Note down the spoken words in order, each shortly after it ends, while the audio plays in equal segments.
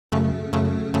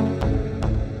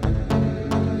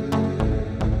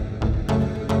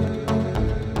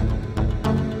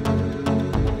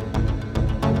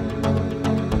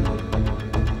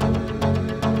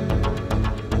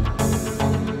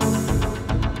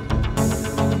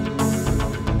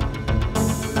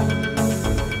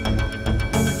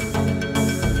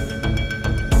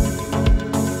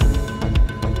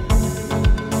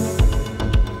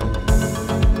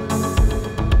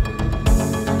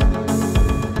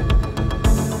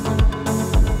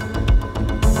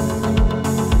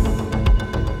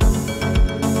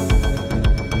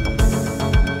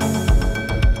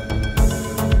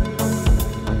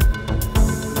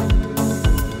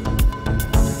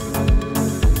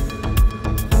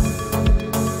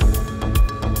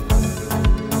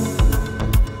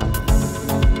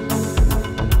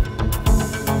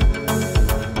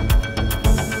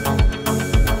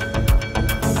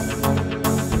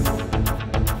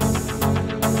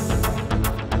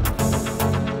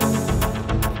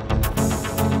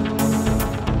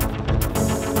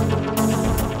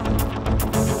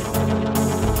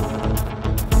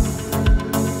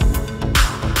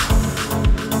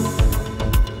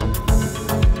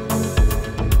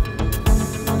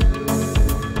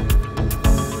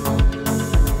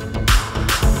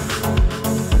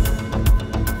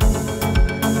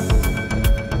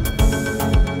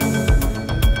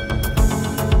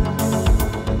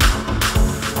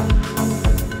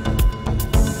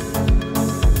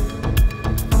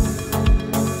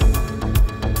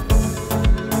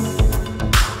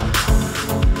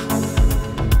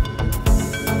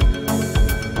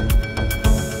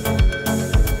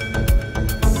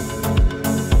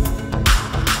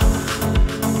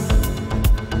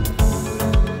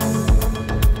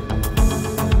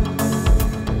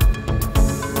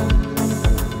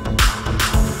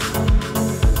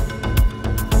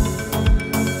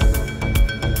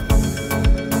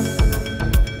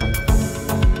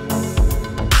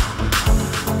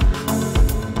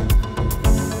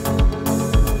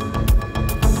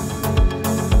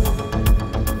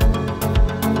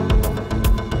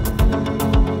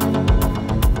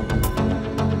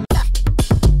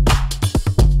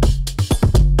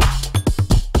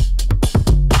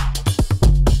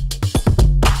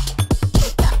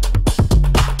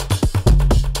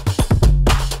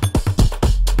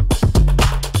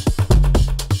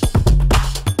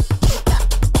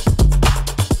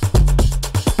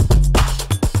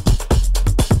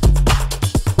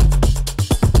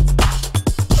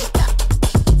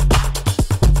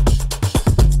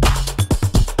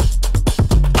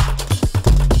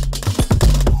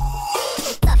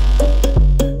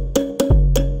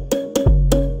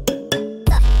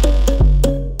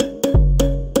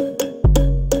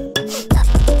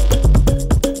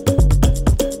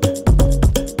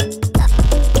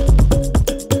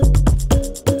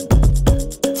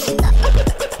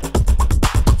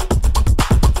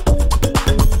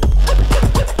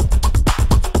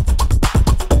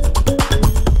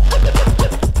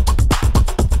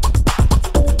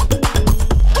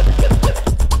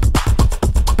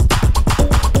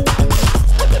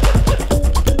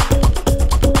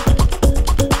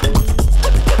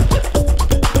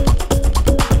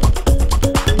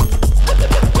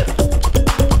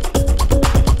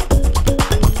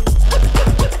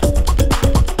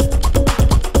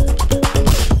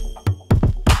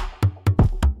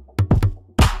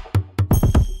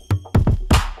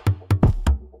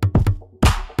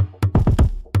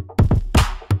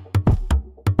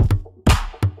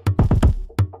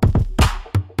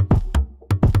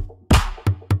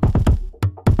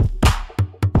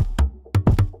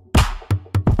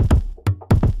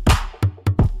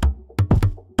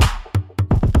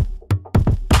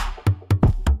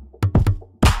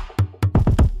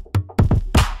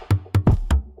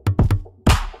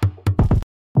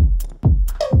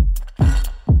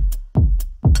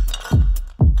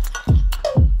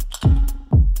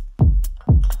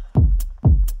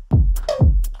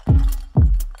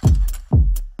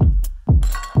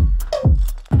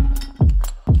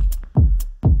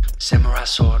samurai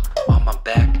sword on my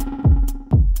back.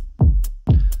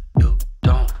 You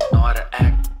don't know how to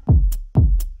act.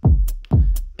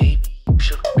 Maybe you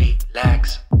should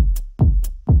relax.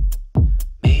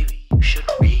 Maybe you should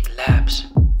relapse.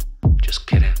 Just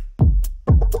kidding.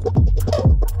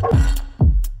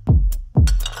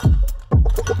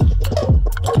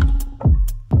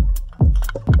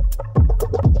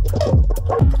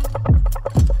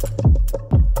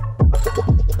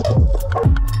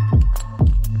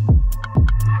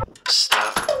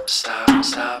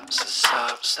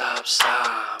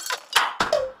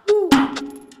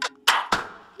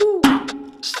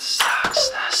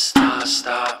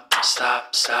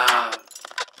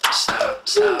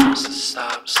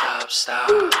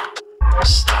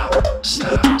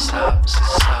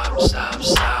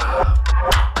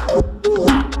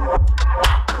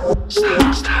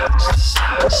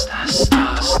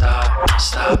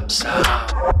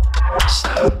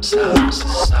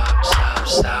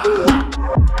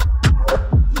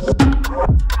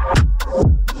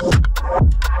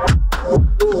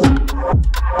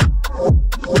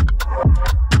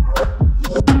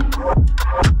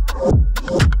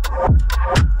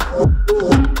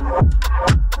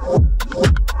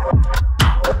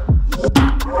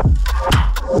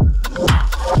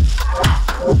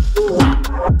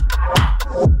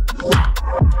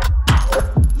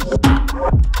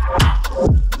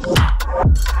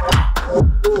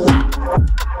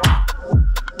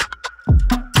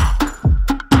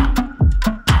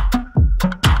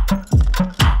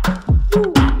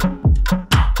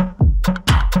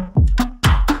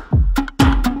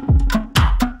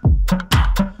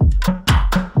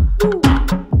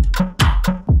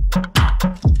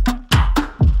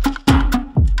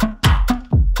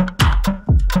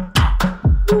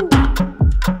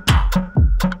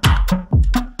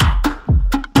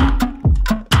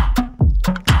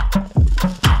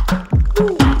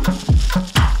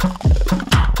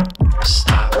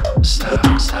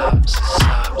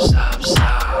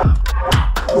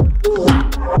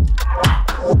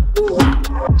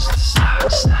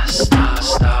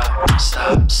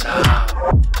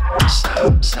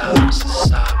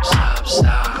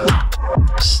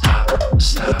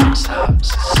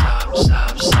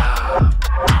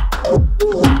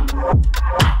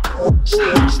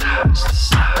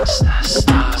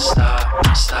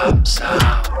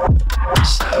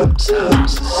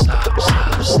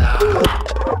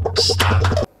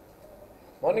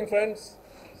 Morning friends,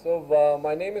 so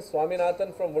my name is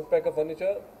Swaminathan from Woodpecker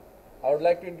Furniture. I would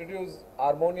like to introduce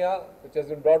Armonia, which has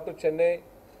been brought to Chennai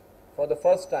for the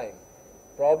first time,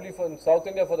 probably from South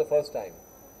India for the first time.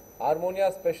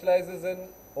 Armonia specializes in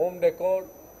home decor,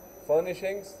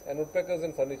 furnishings and woodpeckers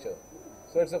in furniture.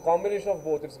 So it's a combination of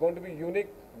both. It's going to be a unique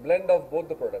blend of both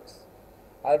the products.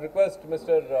 I'll request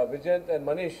Mr. Vijayant and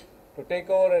Manish to take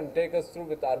over and take us through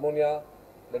with Armonia,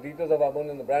 the details of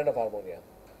Armonia and the brand of Armonia.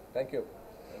 Thank you.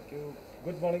 Thank you.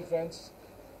 Good morning, friends.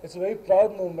 It's a very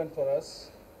proud moment for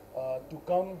us to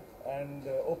come and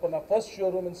open our first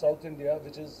showroom in South India,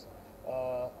 which is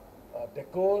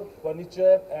decor,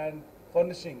 furniture and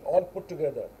furnishing all put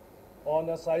together on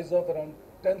a size of around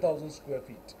 10,000 square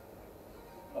feet.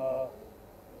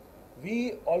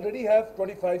 We already have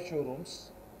 25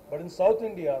 showrooms, but in South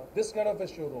India, this kind of a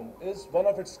showroom is one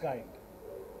of its kind.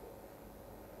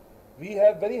 We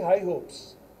have very high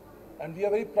hopes, and we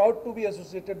are very proud to be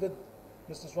associated with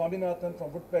Mr. Swaminathan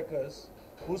from Woodpeckers,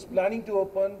 who's planning to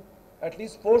open at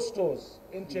least 4 stores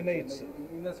in Chennai itself.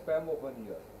 In a span of 1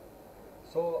 year.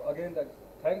 So again,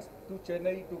 thanks to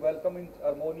Chennai to welcome in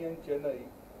Armonia in Chennai.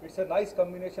 It's a nice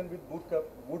combination with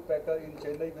Woodpecker in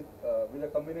Chennai with a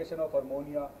combination of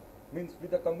Armonia. Means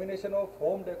with a combination of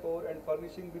home decor and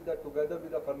furnishing together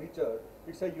with the furniture.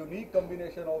 It's a unique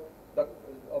combination of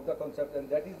the concept, and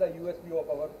that is the USP of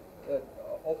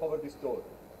our store.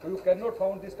 So you cannot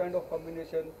find this kind of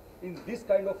combination in this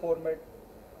kind of format,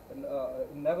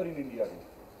 never in India.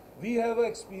 We have an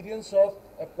experience of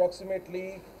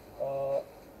approximately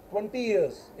 20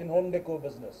 years in home decor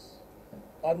business.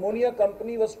 Armonia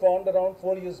company was formed around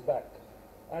 4 years back,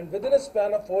 and within a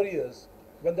span of 4 years,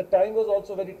 when the time was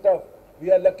also very tough,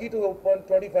 we are lucky to open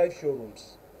 25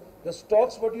 showrooms. The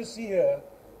stocks what you see here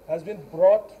has been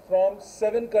brought from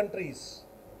 7 countries,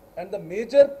 and the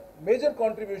major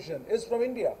contribution is from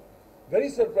India. Very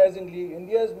surprisingly,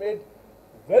 India has made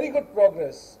very good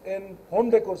progress in home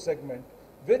decor segment,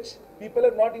 which people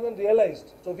have not even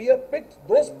realized. So we have picked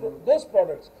those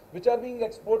products which are being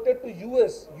exported to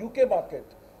US, UK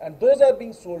market, and those are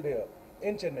being sold here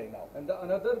in Chennai now. And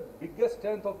another biggest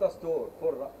strength of the store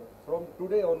from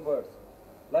today onwards,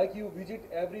 like you visit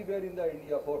everywhere in the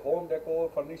India for home decor,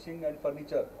 furnishing and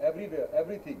furniture, everywhere,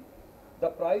 everything. the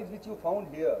price which you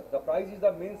found here, the price is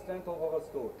the main strength of our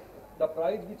store. The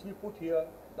price which we put here,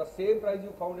 the same price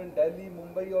you found in Delhi,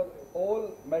 Mumbai or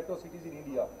all metro cities in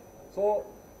India. So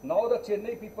now the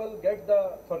Chennai people get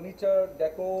the furniture,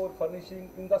 decor, furnishing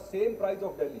in the same price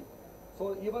of Delhi.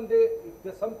 So even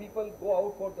some people go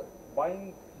out for the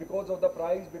buying because of the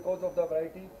price, because of the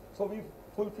variety. So we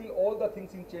fulfill all the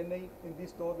things in Chennai in this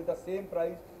store with the same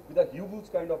price, with a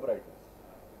huge kind of variety.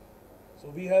 So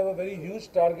we have a very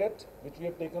huge target which we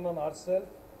have taken on ourselves.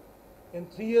 In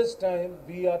 3 years' time,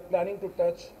 we are planning to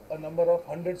touch a number of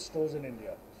 100 stores in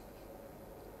India.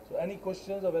 So any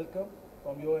questions are welcome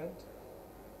from your end.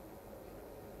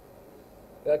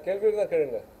 ಕೇಳ್ಬಿಡ್ದ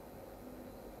ಕೇಳಿಂಗ